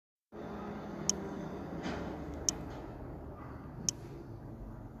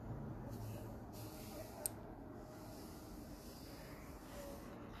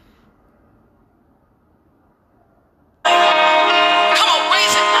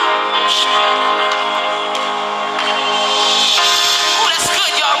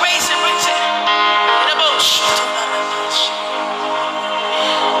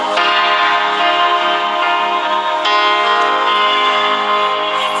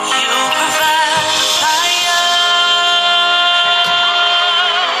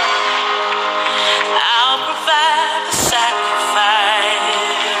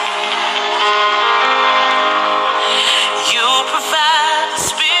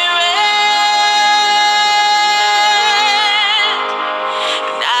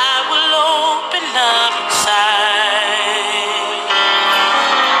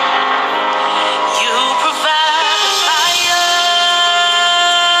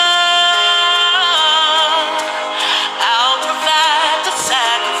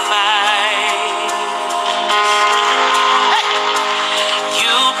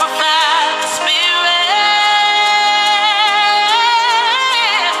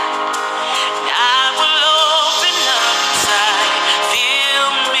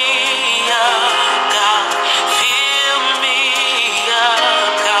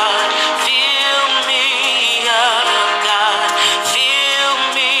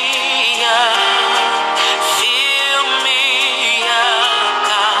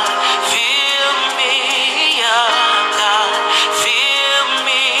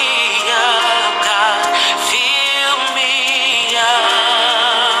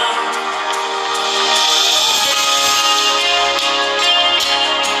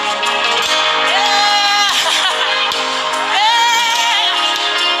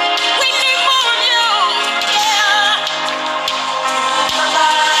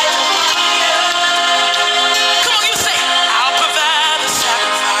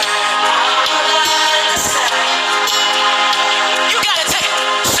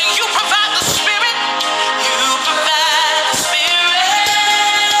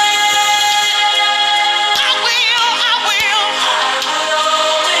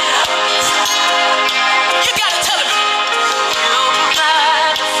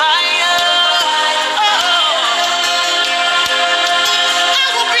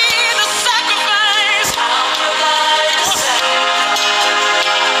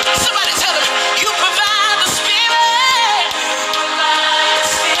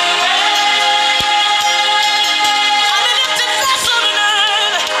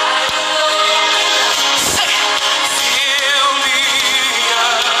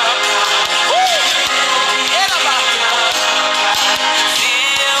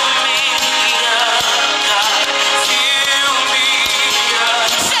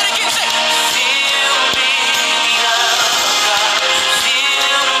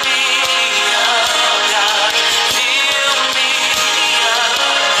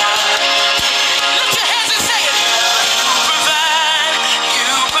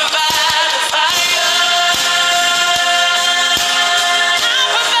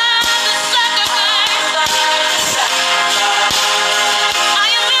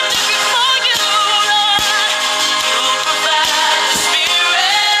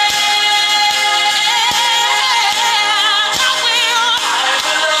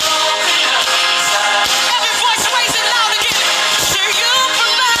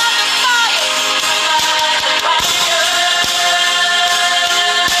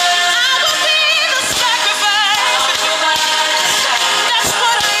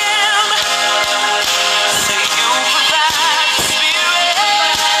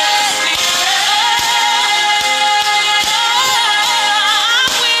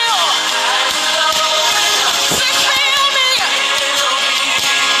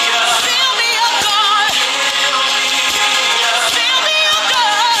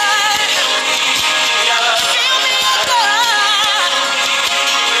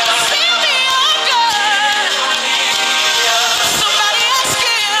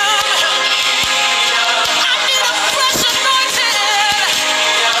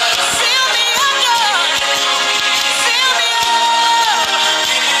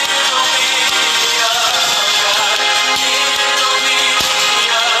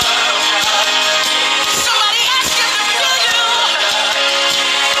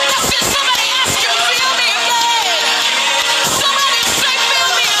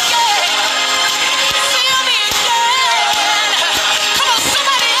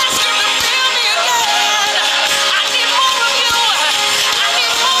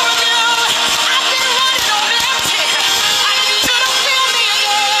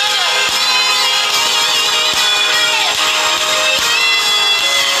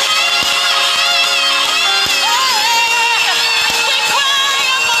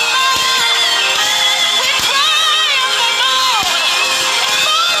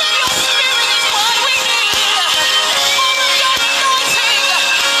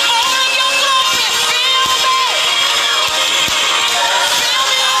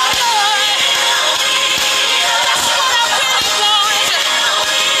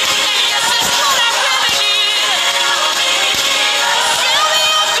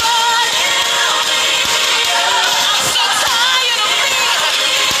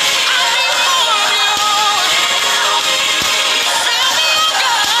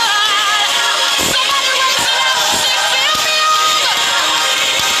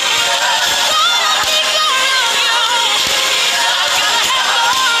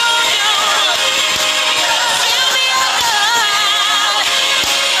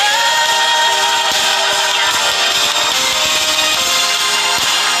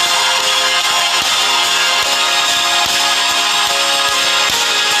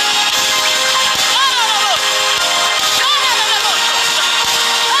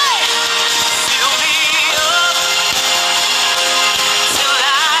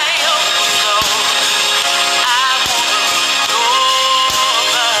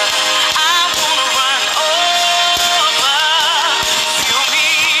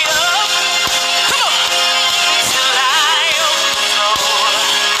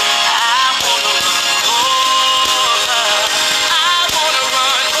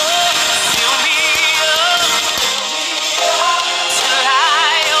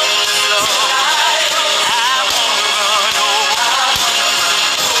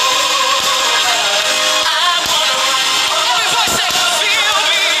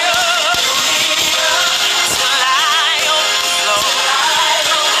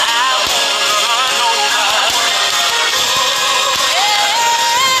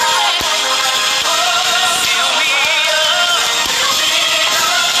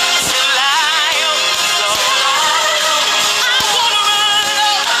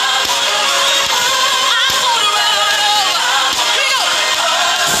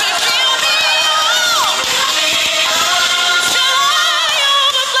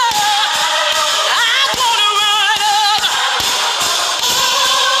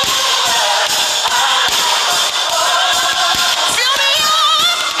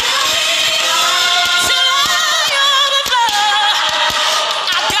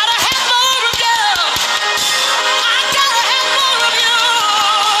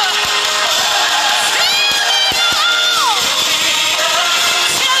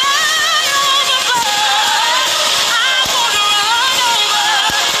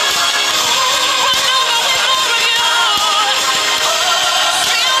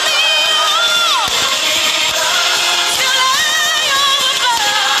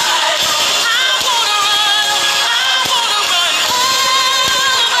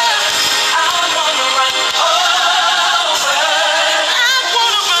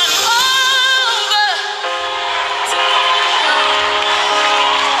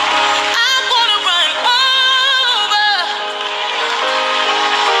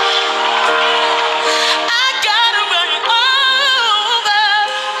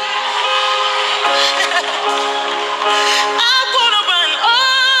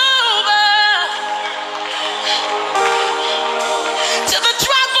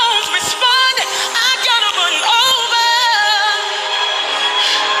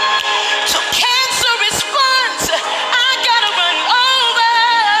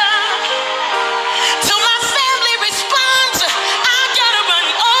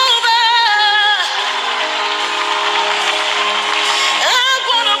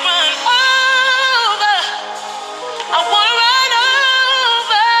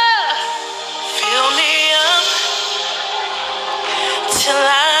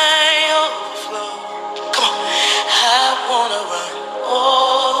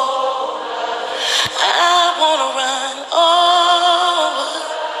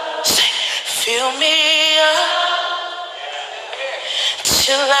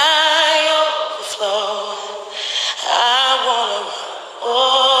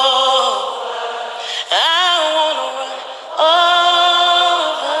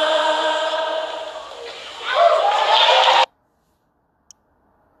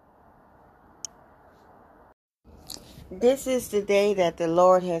This is the day that the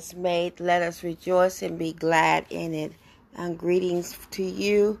Lord has made. Let us rejoice and be glad in it. Greetings to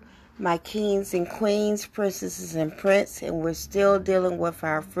you, my kings and queens, princesses and prince. And we're still dealing with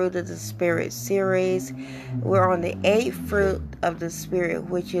our Fruit of the Spirit series. We're on the 8th fruit of the Spirit,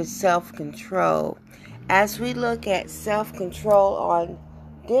 which is self-control. As we look at self-control on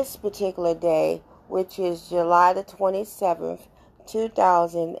this particular day, which is July the 27th,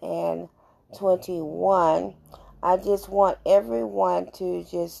 2021, I just want everyone to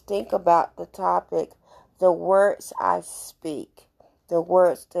just think about the topic, the words I speak, the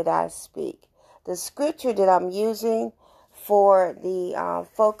words that I speak. The scripture that I'm using for the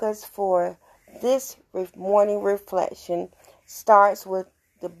focus for this morning reflection starts with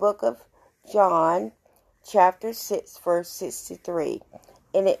the book of John, chapter 6, verse 63.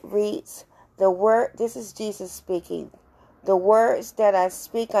 And it reads, this is Jesus speaking, the words that I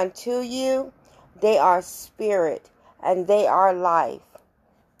speak unto you, they are spirit, and they are life.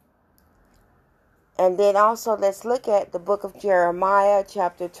 And then also let's look at the book of Jeremiah,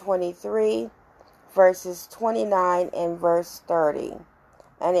 chapter 23, verses 29 and verse 30.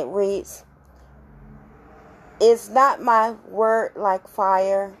 And it reads, Is not my word like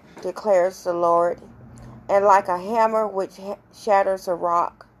fire, declares the Lord, and like a hammer which shatters a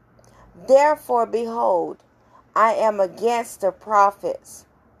rock? Therefore, behold, I am against the prophets,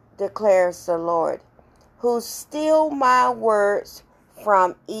 declares the Lord, who steal my words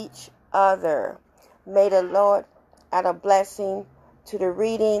from each other. May the Lord add a blessing to the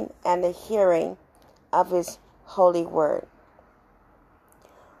reading and the hearing of His holy word.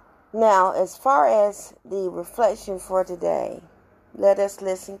 Now, as far as the reflection for today, let us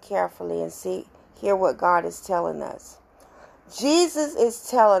listen carefully and hear what God is telling us. Jesus is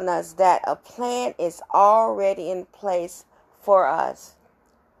telling us that a plan is already in place for us.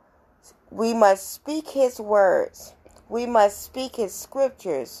 We must speak His words. We must speak His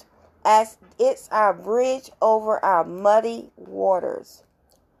scriptures as it's our bridge over our muddy waters.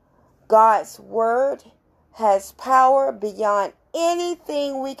 God's word has power beyond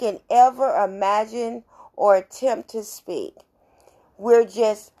anything we can ever imagine or attempt to speak. We're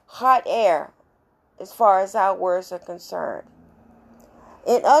just hot air as far as our words are concerned.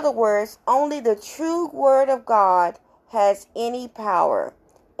 In other words, only the true word of God has any power.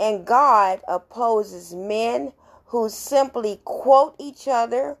 And God opposes men who simply quote each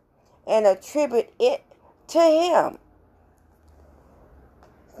other and attribute it to Him.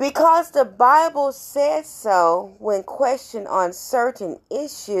 Because the Bible says so when questioned on certain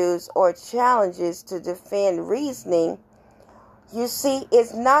issues or challenges to defend reasoning, you see,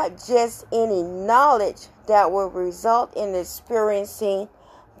 it's not just any knowledge that will result in experiencing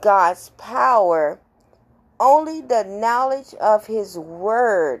God's power. Only the knowledge of His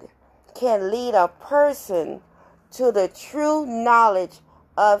word can lead a person to the true knowledge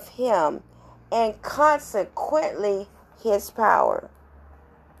of Him and consequently His power.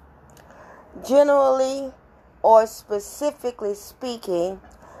 Generally or specifically speaking,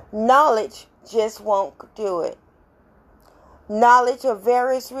 knowledge just won't do it. Knowledge of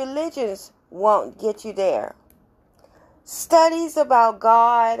various religions won't get you there. Studies about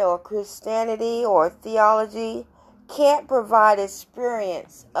God or Christianity or theology can't provide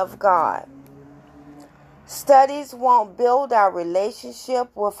experience of God. Studies won't build our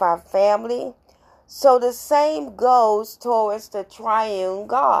relationship with our family, so the same goes towards the triune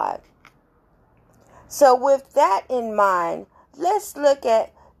God. So with that in mind, let's look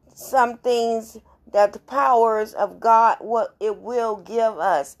at some things that the powers of God, what it will give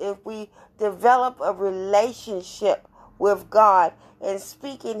us if we develop a relationship with God and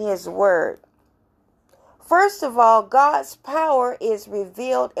speaking His word. First of all, God's power is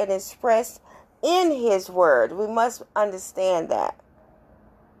revealed and expressed in His word. We must understand that.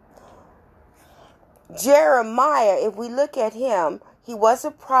 Jeremiah, if we look at him, he was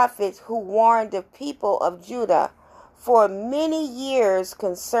a prophet who warned the people of Judah for many years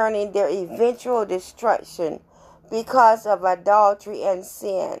concerning their eventual destruction because of idolatry and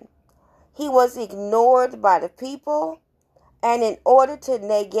sin. He was ignored by the people, and in order to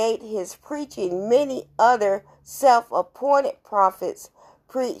negate his preaching, many other self-appointed prophets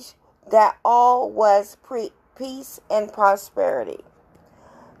preached that all was peace and prosperity.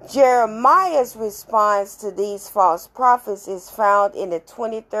 Jeremiah's response to these false prophets is found in the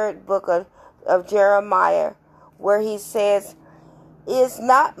 23rd book of Jeremiah, where he says, Is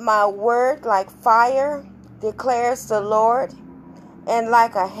not my word like fire, declares the Lord, and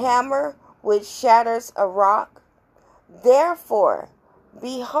like a hammer which shatters a rock? Therefore,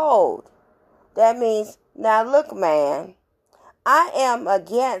 behold, that means, now look, man, I am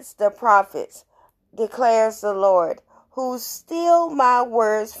against the prophets, declares the Lord, who steal my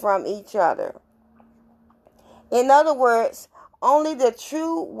words from each other. In other words, only the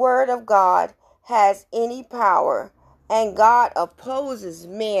true word of God has any power, and God opposes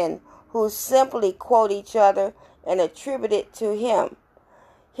men who simply quote each other and attribute it to him.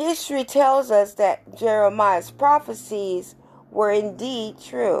 History tells us that Jeremiah's prophecies were indeed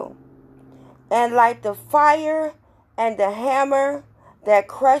true. And like the fire and the hammer that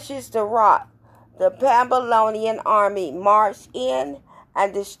crushes the rock, the Babylonian army marched in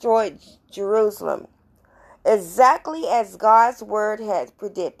and destroyed Jerusalem, exactly as God's word had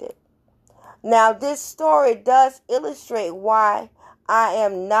predicted. Now, this story does illustrate why I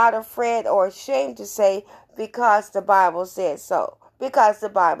am not afraid or ashamed to say, because the Bible said so. Because the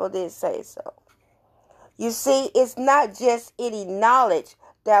Bible did say so. You see, it's not just any knowledge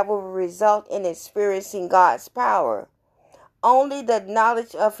that will result in experiencing God's power. Only the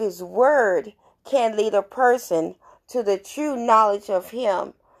knowledge of His Word can lead a person to the true knowledge of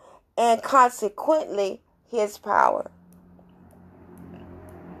Him and consequently His power.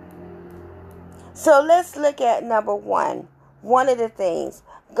 So let's look at number one. One of the things,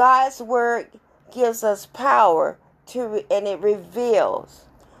 God's Word gives us power and it reveals.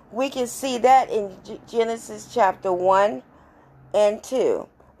 We can see that in Genesis chapter 1 and 2.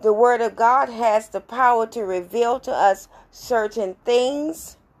 The Word of God has the power to reveal to us certain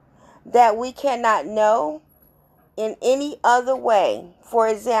things that we cannot know in any other way. For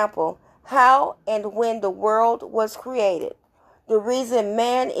example, how and when the world was created. The reason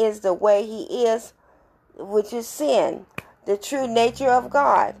man is the way he is, which is sin. The true nature of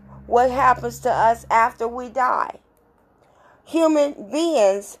God. What happens to us after we die. Human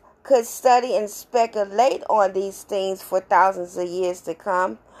beings could study and speculate on these things for thousands of years to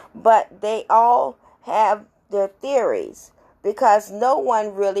come, but they all have their theories because no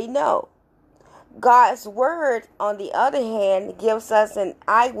one really knows. God's Word, on the other hand, gives us an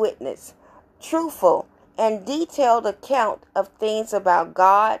eyewitness, truthful, and detailed account of things about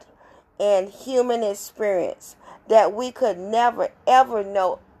God and human experience that we could never ever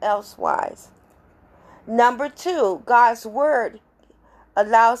know elsewise. Number two, God's Word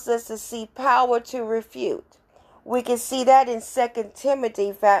allows us to see power to refute. We can see that in 2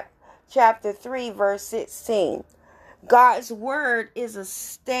 Timothy chapter 3, verse 16. God's Word is a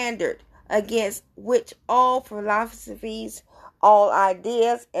standard against which all philosophies, all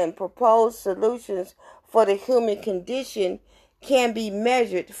ideas, and proposed solutions for the human condition can be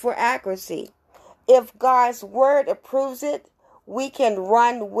measured for accuracy. If God's Word approves it, we can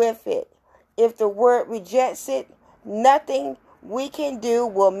run with it. If the Word rejects it, nothing we can do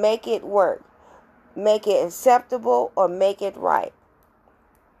will make it work, make it acceptable, or make it right.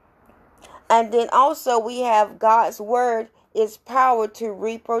 And then also we have God's Word is power to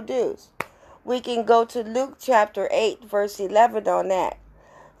reproduce. We can go to Luke chapter 8, verse 11 on that.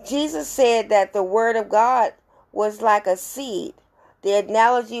 Jesus said that the Word of God was like a seed. The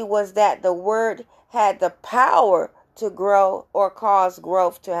analogy was that the Word had the power to grow or cause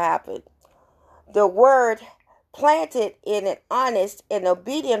growth to happen. The Word planted in an honest and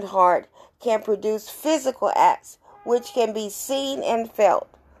obedient heart can produce physical acts which can be seen and felt.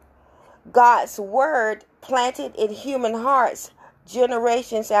 God's Word planted in human hearts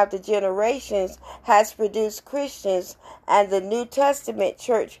generations after generations has produced Christians and the New Testament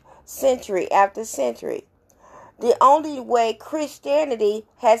church century after century. The only way Christianity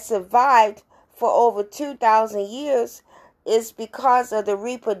has survived for over 2,000 years is because of the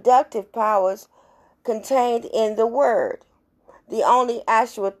reproductive powers contained in the Word. The only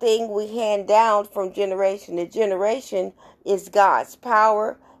actual thing we hand down from generation to generation is God's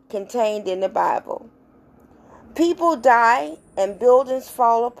power contained in the Bible. People die and buildings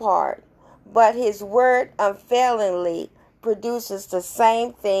fall apart, but His Word unfailingly produces the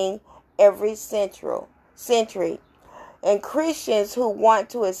same thing every century, and Christians who want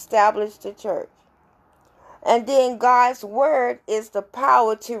to establish the church. And then God's Word is the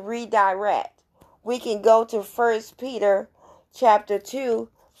power to redirect. We can go to 1 Peter chapter 2,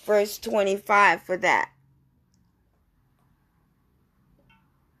 verse 25 for that.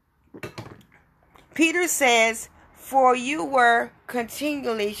 Peter says, "For you were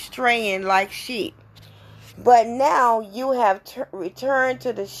continually straying like sheep, but now you have returned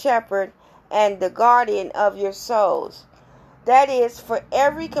to the shepherd and the guardian of your souls." That is, for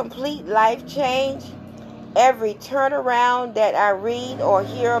every complete life change, every turnaround that I read or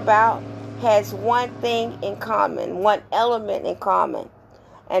hear about has one thing in common, one element in common,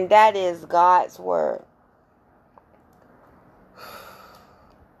 and that is God's Word.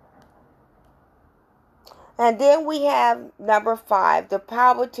 And then we have number 5, the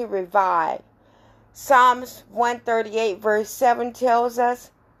power to revive. Psalms 138 verse 7 tells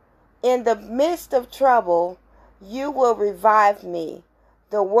us, "In the midst of trouble, you will revive me."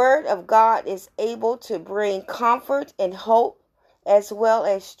 The word of God is able to bring comfort and hope, as well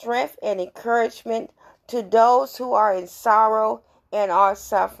as strength and encouragement to those who are in sorrow and are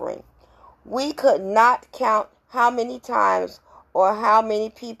suffering. We could not count how many times or how many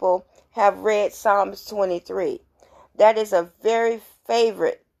people have read Psalms 23. That is a very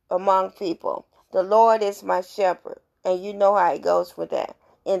favorite among people. The Lord is my shepherd, and you know how it goes with that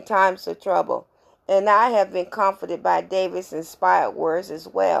in times of trouble. And I have been comforted by David's inspired words as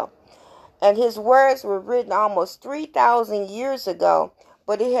well. And his words were written almost 3,000 years ago,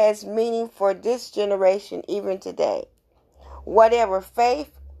 but it has meaning for this generation even today. Whatever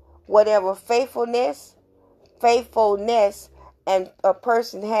faith, whatever faithfulness and a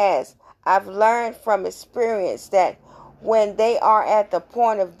person has, I've learned from experience that when they are at the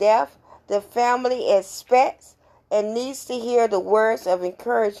point of death, the family expects and needs to hear the words of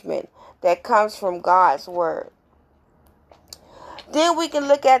encouragement that comes from God's word. Then we can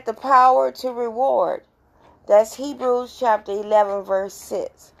look at the power to reward. That's Hebrews chapter 11 verse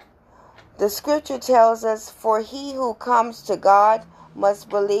 6. The scripture tells us, "For he who comes to God must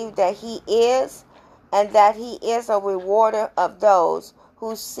believe that he is, and that he is a rewarder of those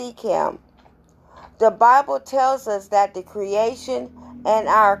who seek him." The Bible tells us that the creation and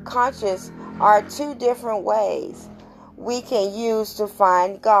our conscience are two different ways we can use to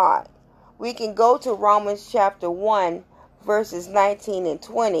find God. We can go to Romans chapter 1 verses 19 and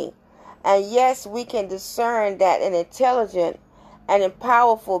 20. And yes, we can discern that an intelligent and a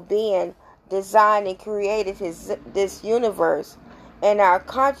powerful being designed and created this universe. And our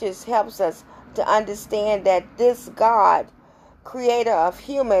conscience helps us to understand that this God, creator of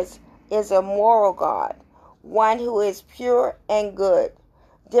humans, is a moral God, one who is pure and good.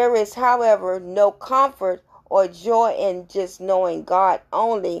 There is, however, no comfort or joy in just knowing God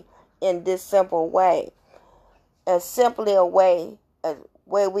only in this simple way. As simply a way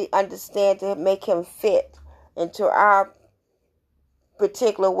we understand to make him fit into our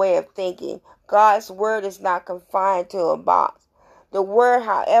particular way of thinking. God's word is not confined to a box. The word,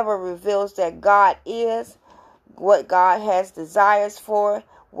 however, reveals that God is, what God has desires for,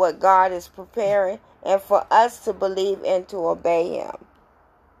 what God is preparing, and for us to believe and to obey him.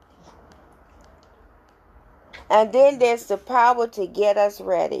 And then there's the power to get us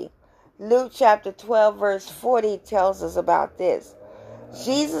ready. Luke chapter 12 verse 40 tells us about this.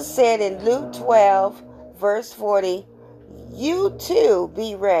 Jesus said in Luke 12 verse 40, "You too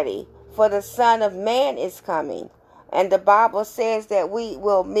be ready, for the Son of Man is coming." And the Bible says that we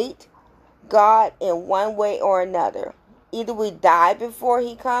will meet God in one way or another. Either we die before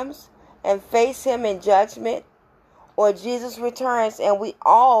he comes and face him in judgment, or Jesus returns and we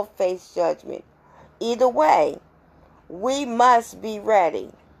all face judgment. Either way, we must be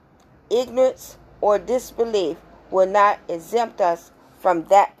ready. Ignorance or disbelief will not exempt us from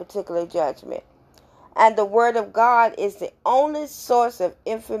that particular judgment. And the Word of God is the only source of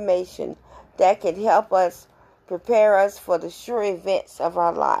information that can help us prepare us for the sure events of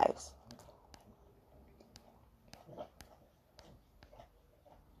our lives.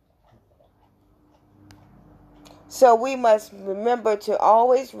 So we must remember to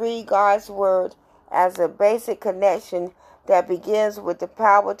always read God's Word as a basic connection that begins with the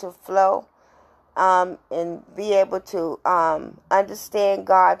power to flow and be able to understand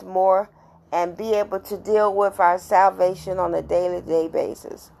God more and be able to deal with our salvation on a daily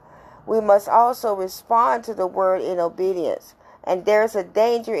basis. We must also respond to the Word in obedience. And there's a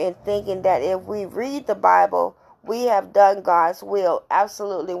danger in thinking that if we read the Bible, we have done God's will.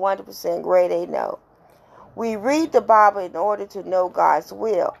 Absolutely 100% grade A no. We read the Bible in order to know God's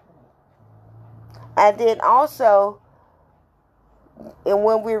will. And then also, and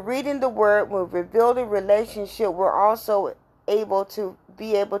when we're reading the Word, when we're building relationship, we're also able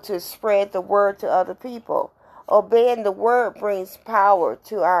to spread the Word to other people. Obeying the Word brings power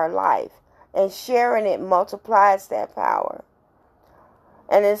to our life, and sharing it multiplies that power.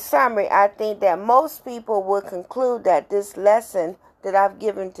 And in summary, I think that most people would conclude that this lesson that I've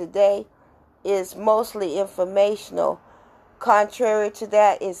given today is mostly informational. Contrary to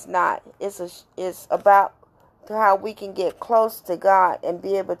that, it's not. It's about how we can get close to God and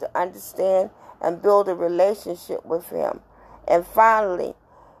be able to understand and build a relationship with him. And finally,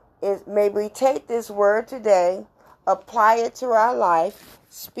 may we take this word today, apply it to our life,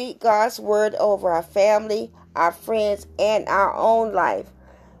 speak God's word over our family, our friends, and our own life.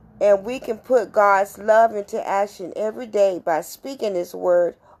 And we can put God's love into action every day by speaking his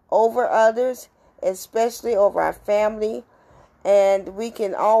word over others, especially over our family. And we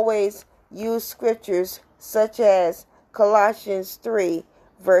can always use scriptures such as Colossians 3,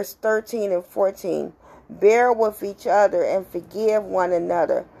 verse 13 and 14. Bear with each other and forgive one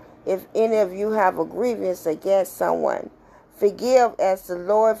another. If any of you have a grievance against someone, forgive as the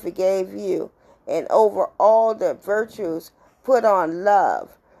Lord forgave you. And over all the virtues, put on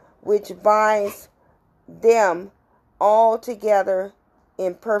love, which binds them all together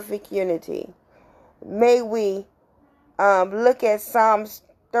in perfect unity. May we look at Psalms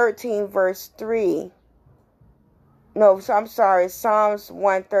 13, verse 3. Psalms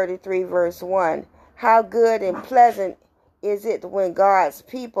 133, verse 1. How good and pleasant is it when God's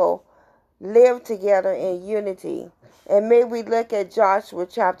people live together in unity. And may we look at Joshua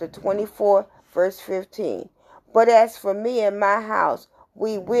chapter 24, verse 15. But as for me and my house,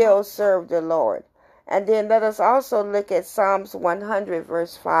 we will serve the Lord. And then let us also look at Psalms 100,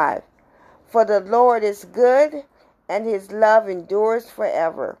 verse 5. For the Lord is good, and his love endures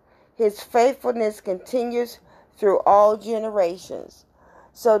forever. His faithfulness continues through all generations.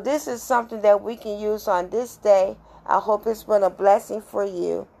 So this is something that we can use on this day. I hope it's been a blessing for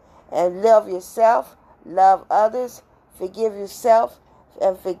you. And love yourself, love others, forgive yourself,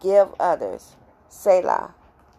 and forgive others. Selah.